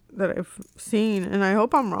kids that I've seen, and I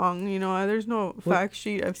hope I'm wrong. There's no fact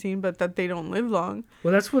sheet I've seen, but that they don't live long.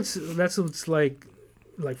 Well, that's what's like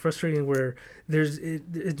frustrating, where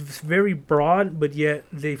it's very broad, but yet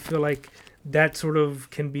they feel like that sort of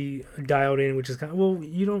can be dialed in, which is kind of,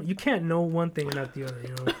 you can't know one thing and not the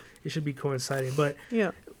other. It should be coinciding, but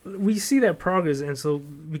we see that progress, and so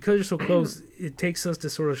because you're so close, it takes us to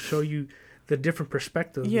sort of show you the different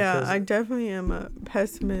perspectives. Yeah, I definitely am a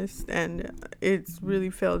pessimist, and it's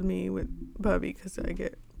really failed me with Bubby because I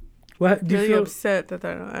get really upset that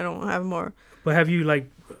I don't have more. But have you like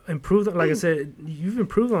improved? Like I said, you've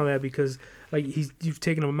improved on that because like you've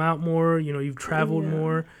taken him out more. You've traveled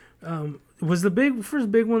more. Was the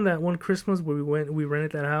first big one that one Christmas where we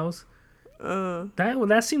rented that house?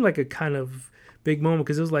 That seemed like a kind of big moment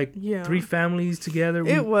because it was like 3 families together.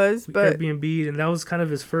 It was, but Airbnb, and that was kind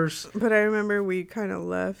of his first. But I remember we kind of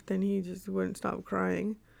left, and he just wouldn't stop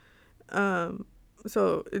crying.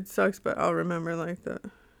 So it sucks, but I'll remember like the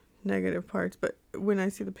negative parts, but when I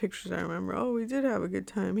see the pictures, I remember, we did have a good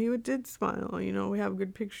time. He did smile, we have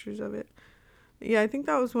good pictures of it. Yeah, I think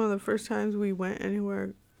that was one of the first times we went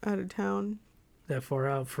anywhere out of town. That far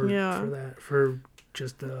out for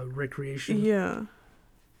just recreation. Yeah.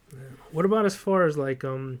 What about as far as like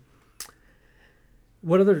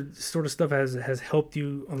what other sort of stuff has helped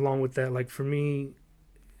you along with that? Like for me,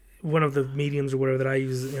 one of the mediums or whatever that I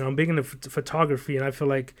use, I'm big into photography, and I feel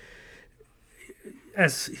like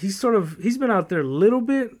as he's been out there a little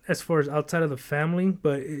bit as far as outside of the family,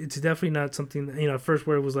 but it's definitely not something that, at first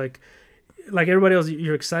where it was like everybody else,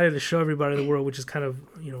 you're excited to show everybody the world, which is kind of,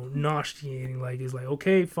 nauseating. Like, it's like,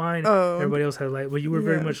 okay, fine. Everybody else had but you were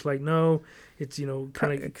very much like, no, it's,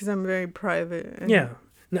 kind of. Because I'm very private.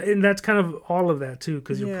 And that's kind of all of that, too,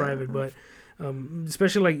 because you're private. But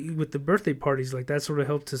especially, like, with the birthday parties, like, that sort of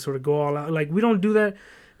helped to sort of go all out. Like, we don't do that.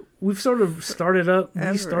 We've sort of started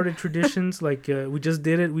traditions. Like, we just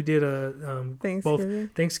did it. We did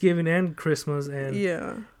both Thanksgiving and Christmas, and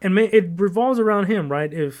it revolves around him,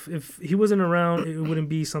 right? If he wasn't around, it wouldn't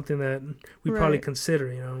be something that we'd probably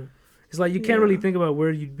consider. It's like you can't really think about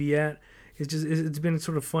where you'd be at. It's been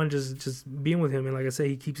sort of fun just being with him, and like I say,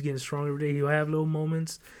 he keeps getting stronger every day. He'll have little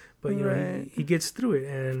moments, but he gets through it.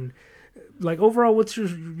 And like overall, what's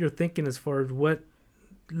your thinking as far as what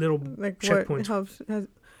little checkpoints?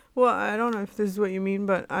 Well, I don't know if this is what you mean,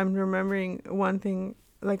 but I'm remembering one thing.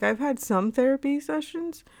 Like, I've had some therapy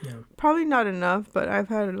sessions. Yeah. Probably not enough, but I've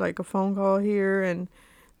had, like, a phone call here, and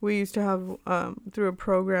we used to have, through a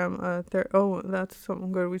program, that's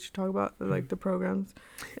something good we should talk about, like, the programs.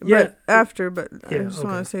 Yeah. I just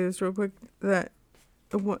want to say this real quick, that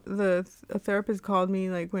a therapist called me,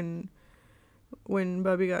 like, when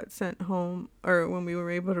Bubby got sent home, or when we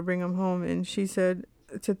were able to bring him home, and she said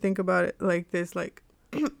to think about it like this, like,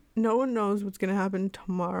 no one knows what's going to happen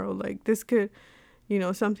tomorrow. Like, this could,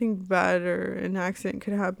 something bad or an accident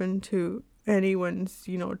could happen to anyone's,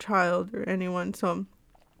 child or anyone. So,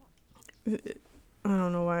 I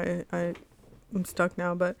don't know why I'm stuck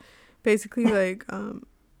now, but basically, like,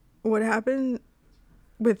 what happened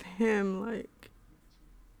with him, like,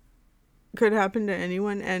 could happen to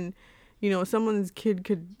anyone. And, someone's kid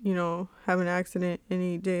could, have an accident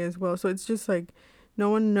any day as well. So it's just, like, no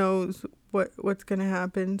one knows what's gonna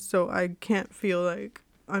happen, so I can't feel like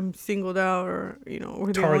I'm singled out or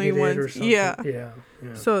we're the only ones. Yeah.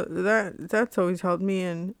 So that's always helped me,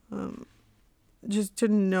 and just to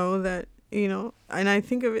know that and I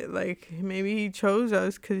think of it like maybe he chose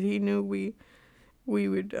us because he knew we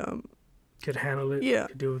would could handle it. Yeah,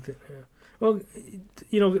 could deal with it. Yeah. Well,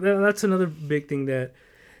 that's another big thing that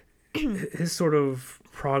his sort of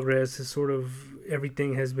progress, his sort of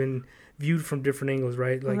everything has been viewed from different angles,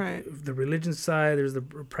 right? Like the religion side, there's the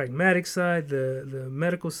pragmatic side, the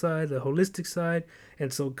medical side, the holistic side,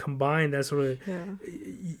 and so combined, that sort of, and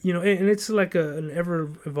it's like an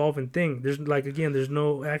ever evolving thing. There's like, again, there's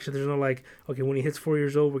no action, there's no like, okay, when he hits 4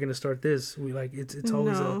 years old, we're gonna start this. We like it's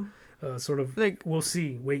always a sort of like we'll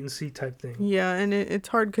see, wait and see type thing. Yeah, and it's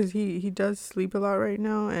hard because he does sleep a lot right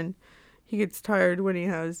now, and he gets tired when he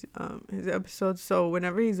has his episodes. So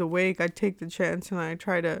whenever he's awake, I take the chance and I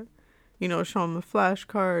try to show him the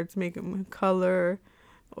flashcards, make him color,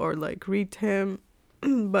 or like read to him.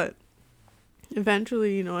 But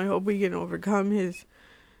eventually, I hope we can overcome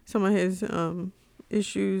some of his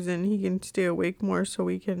issues, and he can stay awake more, so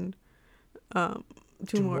we can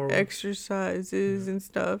do more exercises and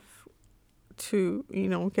stuff to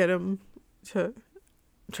get him to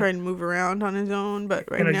try and move around on his own. But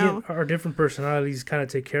now our different personalities kind of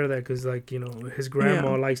take care of that, because like his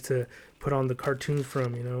grandma likes to put on the cartoons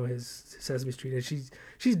from his Sesame Street, and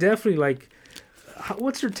she's definitely like,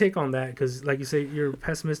 what's your take on that? Because like you say, you're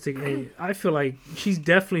pessimistic, and I feel like she's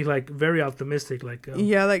definitely like very optimistic. Like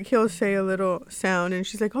like he'll say a little sound, and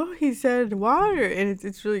she's like, "Oh, he said water," and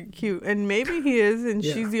it's really cute. And maybe he is, and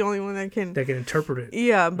she's the only one that can interpret it.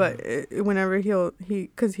 Yeah, but whenever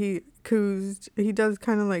because he coos, he does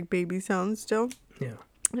kind of like baby sounds still. Yeah,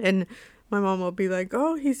 and my mom will be like,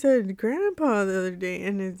 "Oh, he said grandpa the other day,"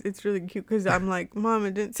 and it's really cute because I'm like, "Mom,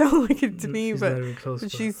 it didn't sound like it to me," but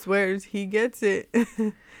she swears he gets it.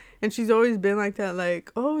 And she's always been like that,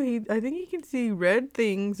 like, "Oh, I think he can see red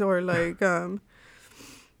things," or like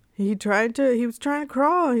he was trying to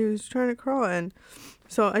crawl, and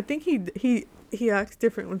so I think he acts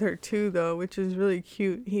different with her too, though, which is really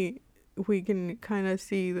cute. We can kind of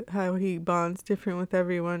see how he bonds different with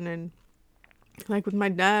everyone. And like with my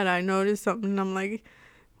dad, I noticed something, and I'm like,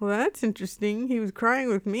 well, that's interesting. He was crying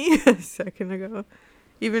with me a second ago.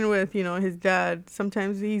 Even with, his dad,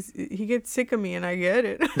 sometimes he gets sick of me, and I get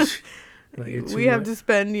it. We have to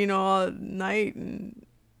spend, all night and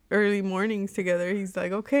early mornings together. He's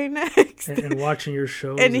like, okay, next. And watching your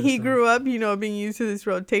shows. And he grew up, being used to this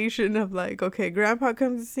rotation of like, okay, grandpa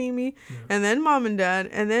comes to see me, and then mom and dad,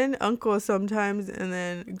 and then uncle sometimes, and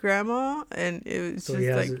then grandma. And it was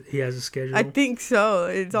he has a schedule. I think so.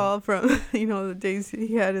 It's all from, the days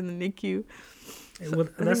he had in the NICU. So,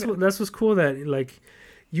 that's what's cool, that like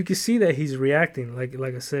you can see that he's reacting. Like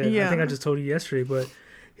I said, I think I just told you yesterday, but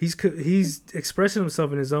he's expressing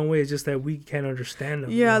himself in his own way. It's just that we can't understand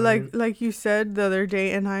him. Yeah, like you said the other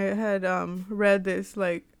day, and I had read this,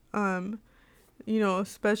 like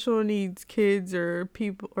special needs kids or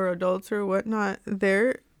people or adults or whatnot,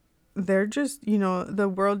 they're just,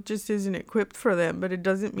 the world just isn't equipped for them, but it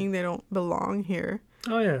doesn't mean they don't belong here.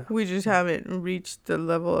 Oh yeah, we just haven't reached the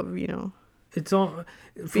level of it's all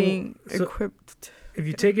being equipped. If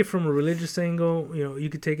you take it from a religious angle, you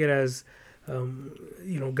could take it as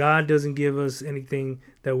God doesn't give us anything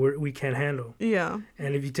that we can't handle. Yeah.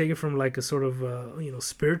 And if you take it from like a sort of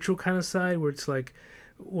spiritual kind of side, where it's like,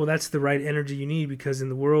 well, that's the right energy you need, because in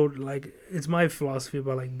the world, like, it's my philosophy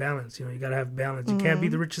about like balance. You gotta have balance. You can't be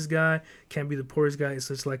the richest guy, can't be the poorest guy.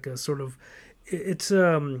 So it's like a sort of, it's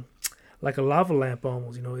like a lava lamp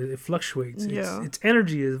almost. It fluctuates. Yeah. Its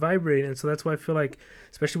energy is vibrating, and so that's why I feel like,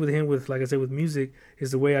 especially with him, with like I said, with music,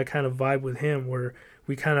 is the way I kind of vibe with him, where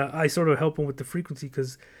I sort of help him with the frequency,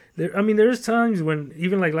 because there's times when,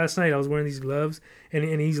 even like last night, I was wearing these gloves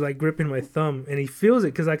and he's like gripping my thumb and he feels it,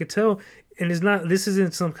 because I could tell, and this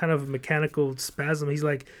isn't some kind of mechanical spasm. He's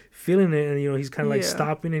like feeling it, and he's kind of like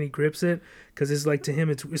stopping, and he grips it, because it's like, to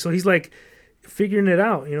him, so he's like figuring it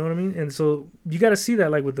out, you know what I mean? And so you got to see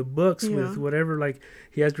that, like with the books, with whatever, like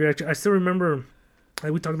he has reaction. I still remember,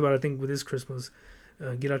 like we talked about, I think with this Christmas,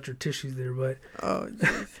 get out your tissues there, but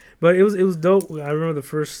but it was dope. I remember the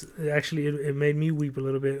first, actually it made me weep a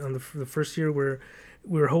little bit on the first year, where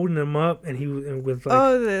we were holding him up, and he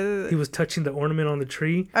was touching the ornament on the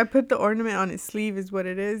tree. I put the ornament on his sleeve, is what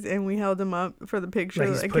it is, and we held him up for the picture.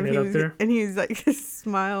 Like he's putting it up there, and he's like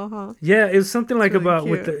smile, huh? Yeah, it was something like really about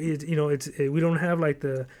cute. With the we don't have like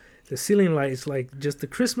the ceiling lights, like just the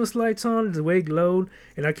Christmas lights on, the way it glowed.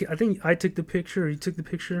 And I think I took the picture, or you took the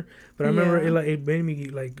picture, but I remember it made me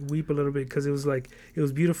like weep a little bit, because it was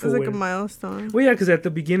beautiful. It was like a milestone. Well, yeah, because at the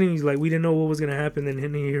beginning, he's like, we didn't know what was gonna happen, and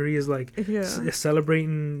here he is, like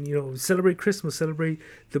celebrating, celebrate Christmas, celebrate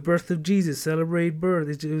the birth of Jesus, celebrate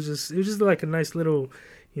birth. It was just like a nice little,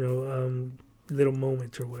 little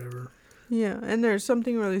moment or whatever. Yeah, and there's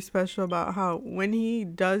something really special about how when he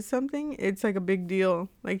does something, it's like a big deal.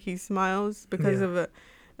 Like he smiles because of it.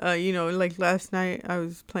 Like last night I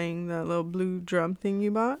was playing the little blue drum thing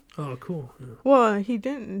you bought. Oh, cool. Yeah. Well, he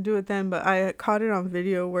didn't do it then, but I caught it on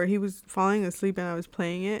video where he was falling asleep and I was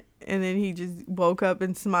playing it, and then he just woke up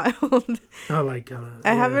and smiled. Oh, like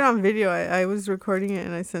I have it on video. I was recording it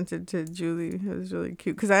and I sent it to Julie. It was really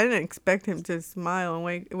cute, because I didn't expect him to smile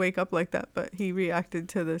and wake up like that, but he reacted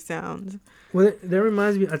to the sounds. Well, that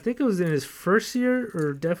reminds me, I think it was in his first year,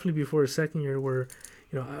 or definitely before his second year, where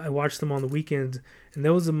I watched him on the weekends, and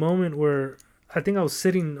there was a moment where I think I was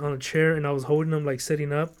sitting on a chair and I was holding him, like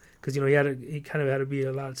sitting up, because he kind of had to be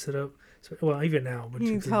a lot sit up. So, well, even now, but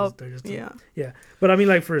he needs help. Yeah. But I mean,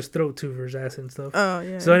 like for his throat too, for his ass and stuff. Oh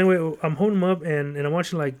yeah. So anyway, I'm holding him up, and I'm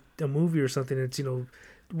watching like a movie or something. It's 1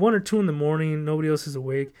 or 2 in the morning, nobody else is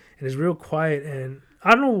awake, and it's real quiet, and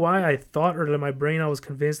I don't know why I thought, or in my brain I was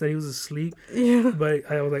convinced that he was asleep. Yeah. But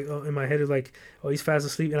I was like, in my head it was like, oh, he's fast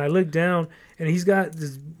asleep. And I looked down, and he's got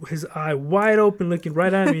his eye wide open, looking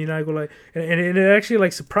right at me. And I go like, and it actually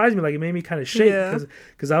like surprised me, like it made me kind of shake,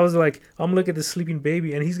 because I was like, I'm looking at the sleeping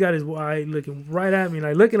baby, and he's got his eye looking right at me. And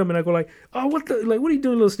I look at him and I go like, oh, what are you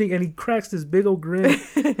doing, little sneak? And he cracks this big old grin,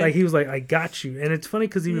 like he was like, I got you. And it's funny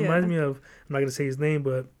because he reminds me of, I'm not gonna say his name,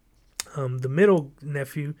 but the middle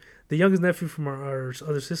nephew, the youngest nephew from our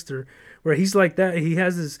other sister, where he's like that. He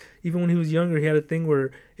has this, even when he was younger, he had a thing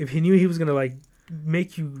where if he knew he was going to like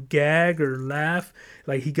make you gag or laugh,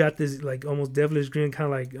 like he got this like almost devilish grin, kind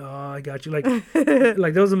of like, oh, I got you. Like,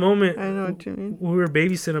 like there was a moment, I know what you mean. We were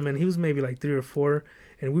babysitting him, and he was maybe like 3 or 4,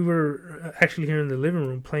 and we were actually here in the living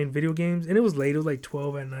room playing video games, and it was late. It was like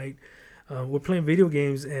 12 at night. We're playing video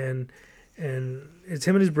games, and it's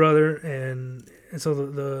him and his brother, and so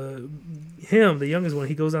the youngest one,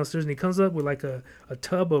 he goes downstairs and he comes up with like a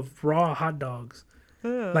tub of raw hot dogs,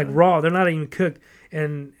 like raw. They're not even cooked.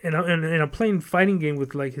 And I'm playing fighting game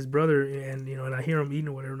with like his brother, and and I hear him eating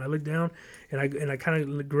or whatever. And I look down, and I kind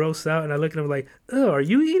of gross out, and I look at him like, oh, are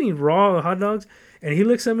you eating raw hot dogs? And he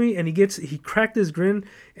looks at me, and he cracked his grin,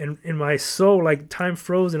 and in my soul, like time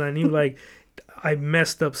froze, and I knew like I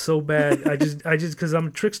messed up so bad. I just because I'm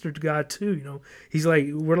a trickster god too, He's like,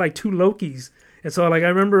 we're like 2 Lokis. And so like I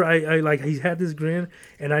remember I like he had this grin,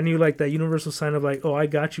 and I knew like that universal sign of like, oh, I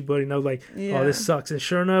got you, buddy. And I was like, oh, this sucks. And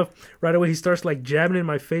sure enough, right away he starts like jabbing in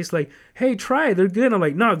my face like, hey, try it, they're good. And I'm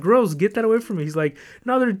like, nah, gross, get that away from me. He's like,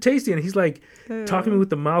 no, they're tasty. And he's like talking to me with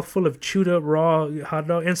the mouth full of chewed up raw hot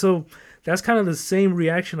dog. And so that's kind of the same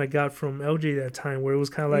reaction I got from LJ that time, where it was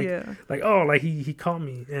kind of like oh, like he caught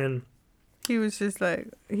me, and he was just like,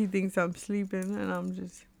 he thinks I'm sleeping, and I'm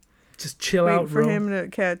just just chill wait out, for bro. him to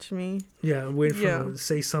catch me. Yeah, wait for him to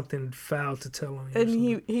say something foul to tell him. And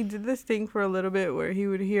he did this thing for a little bit where he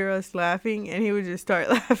would hear us laughing and he would just start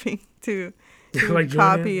laughing too. He like would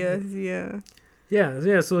copy us, yeah.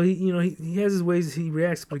 Yeah. So he has his ways he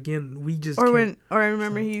reacts, but again, we just or I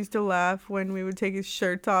remember he used to laugh when we would take his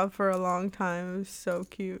shirts off for a long time. It was so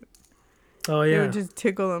cute. Oh yeah. It would just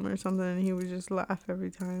tickle him or something, and he would just laugh every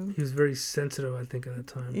time. He was very sensitive, I think, at that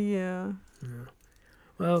time. Yeah. Yeah.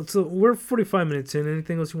 Well, so we're 45 minutes in.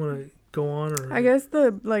 Anything else you want to go on, or? I guess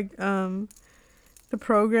the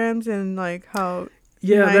programs and like how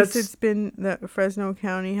nice it's been that Fresno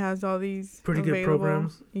County has all these pretty available. Good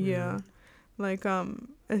programs. Yeah. Like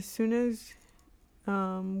as soon as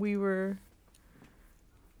we were,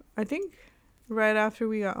 I think right after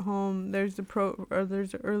we got home, there's an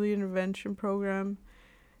early intervention program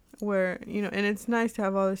where, and it's nice to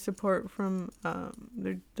have all the support from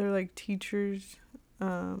they're like teachers,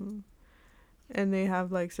 and they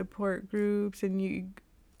have like support groups, and you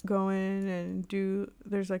go in and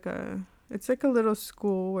it's like a little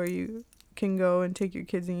school where you can go and take your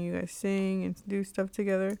kids and you guys sing and do stuff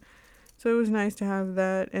together. So it was nice to have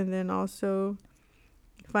that. And then also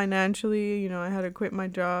financially, I had to quit my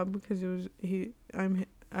job because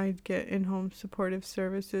I get in-home supportive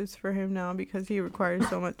services for him now because he requires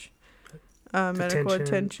so much medical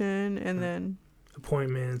attention and then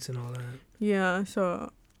appointments and all that. Yeah,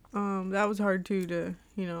 so that was hard too to,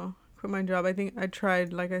 quit my job. I think I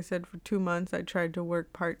tried, like I said, for 2 months, I tried to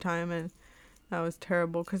work part-time, and that was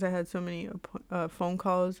terrible because I had so many phone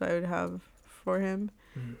calls I would have for him.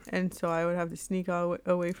 And so I would have to sneak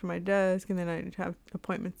away from my desk, and then I'd have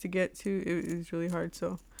appointments to get to. It was really hard.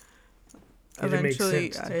 So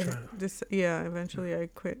eventually I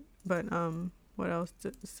quit. But what else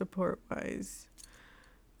support wise?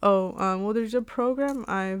 Well, there's a program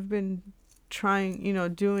I've been trying,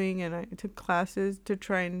 doing, and I took classes to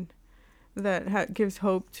try and that gives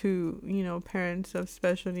hope to parents of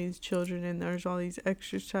special needs children. And there's all these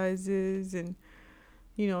exercises and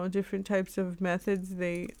different types of methods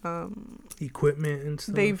they equipment and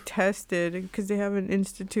stuff they've tested because they have an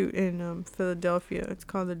institute in Philadelphia. It's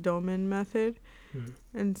called the Doman method.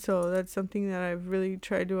 And so that's something that I've really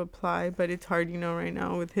tried to apply, but it's hard right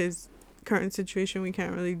now with his current situation. We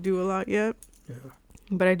can't really do a lot yet.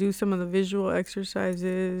 But I do some of the visual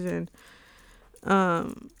exercises, and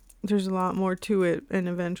there's a lot more to it, and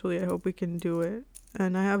eventually I hope we can do it.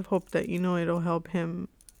 And I have hope that it'll help him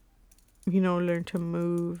learn to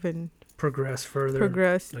move and progress further.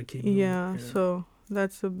 Yeah, so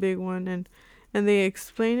that's a big one. And they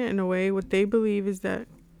explain it in a way, what they believe is that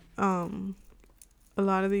a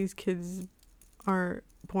lot of these kids are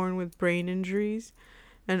born with brain injuries,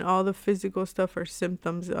 and all the physical stuff are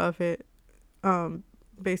symptoms of it,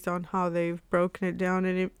 based on how they've broken it down.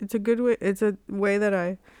 And it's a good way. It's a way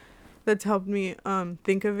that's helped me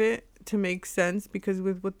think of it to make sense, because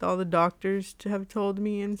with what all the doctors have told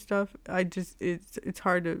me and stuff, it's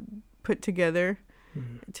hard to put together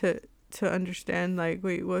to understand, like,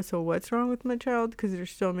 wait, what's wrong with my child, because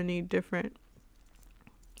there's so many different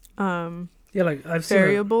like I've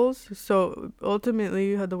variables. So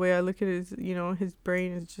ultimately the way I look at it is, his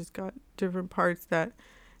brain has just got different parts that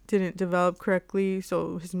didn't develop correctly,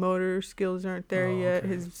 so his motor skills aren't there yet.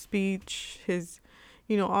 Okay. His speech, his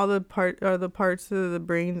all the parts of the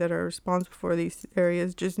brain that are responsible for these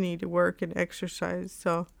areas just need to work and exercise.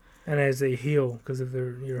 So, and as they heal, because if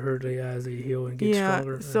you're hurt, as they heal and get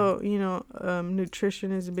stronger. So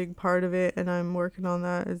nutrition is a big part of it, and I'm working on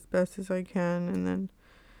that as best as I can. And then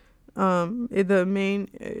the main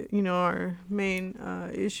our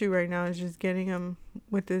main issue right now is just getting him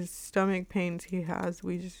with his stomach pains he has.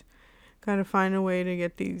 We just gotta find a way to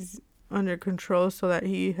get these under control so that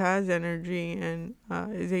he has energy and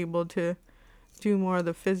is able to do more of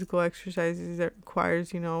the physical exercises that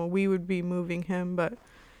requires, we would be moving him, but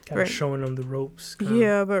kind of showing him the ropes.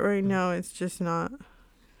 But right now it's just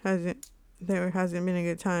hasn't been a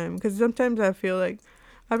good time, because sometimes I feel like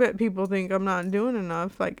I bet people think I'm not doing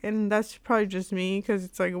enough, and that's probably just me, because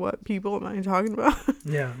it's like, what people am I talking about?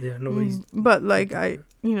 yeah nobody's but I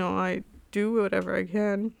do whatever I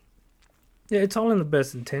can. Yeah, it's all in the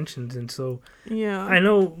best intentions, and so yeah. I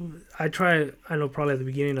know probably at the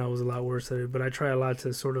beginning I was a lot worse at it, but I try a lot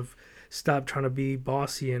to sort of stop trying to be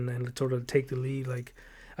bossy and sort of take the lead. Like,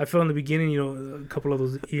 I felt in the beginning, a couple of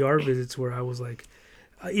those ER visits where I was like,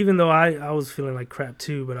 even though I was feeling like crap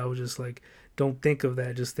too, but I was just like, don't think of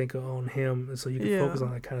that, just think on him, and so you can focus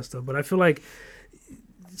on that kind of stuff. But I feel like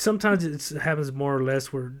sometimes it happens more or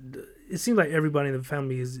less where it seems like everybody in the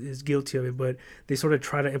family is guilty of it, but they sort of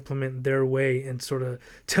try to implement their way and sort of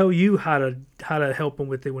tell you how to help them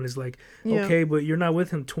with it when it's like, okay, but you're not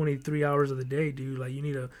with him 23 hours of the day, dude. Like, you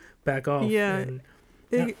need to back off. Yeah. And,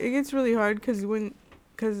 it gets really hard because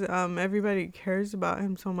everybody cares about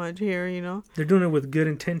him so much here, you know. They're doing it with good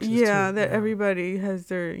intentions. Yeah, that everybody has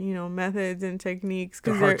their, you know, methods and techniques,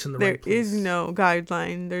 because there is no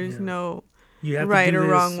guideline. There's no right or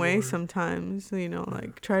wrong way sometimes, you know,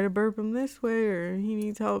 like try to burp him this way, or he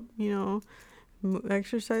needs help, you know,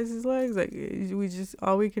 exercise his legs. Like,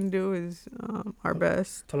 all we can do is our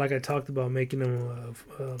best. So like I talked about, making him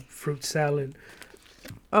a fruit salad.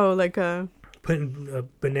 Oh, like putting a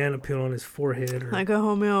banana peel on his forehead, or like a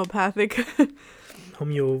homeopathic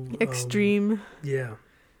extreme. Yeah.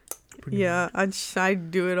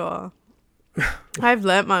 I'd do it all. I've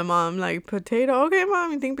let my mom, like, potato. Okay,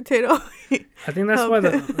 Mom, you think potato? I think that's why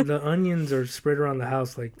the onions are spread around the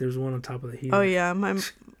house. Like, there's one on top of the heater. Oh yeah, how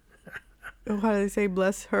do they say?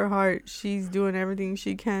 Bless her heart. She's doing everything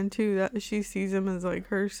she can too. That she sees him as like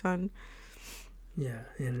her son. Yeah,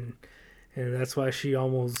 and that's why she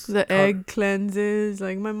almost... The egg cleanses.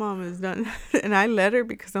 Like, my mom has done... And I let her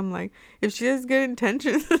because I'm like, if she has good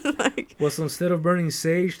intentions, like... Well, so instead of burning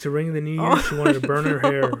sage to ring the new year, she wanted to burn her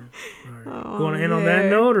hair. Right. You want to end on that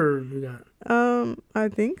note, or we got... I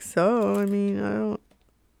think so. I mean, I don't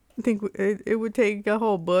think... It would take a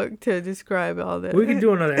whole book to describe all that. We could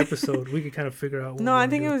do another episode. We could kind of figure out what No, I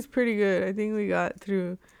think it was pretty good. I think we got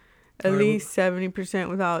through... At least 70%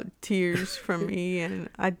 without tears from me, and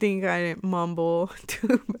I think I didn't mumble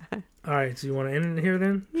too bad. All right, so you want to end it here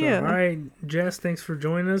then? Yeah. All right, Jess, thanks for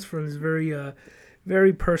joining us for this very,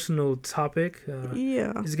 very personal topic.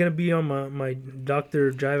 It's gonna be on my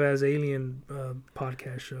Dr. Jivaz Alien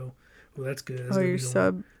podcast show. Well, that's good. That's your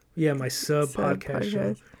sub. Yeah, my sub podcast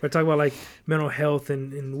show. I talk about like mental health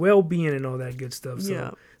and well-being and all that good stuff.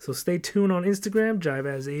 So, so stay tuned on Instagram,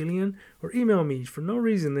 Jivaz Alien, or email me for no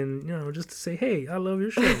reason. Then, you know, just to say, hey, I love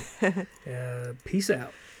your show. Peace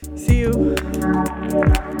out. See you.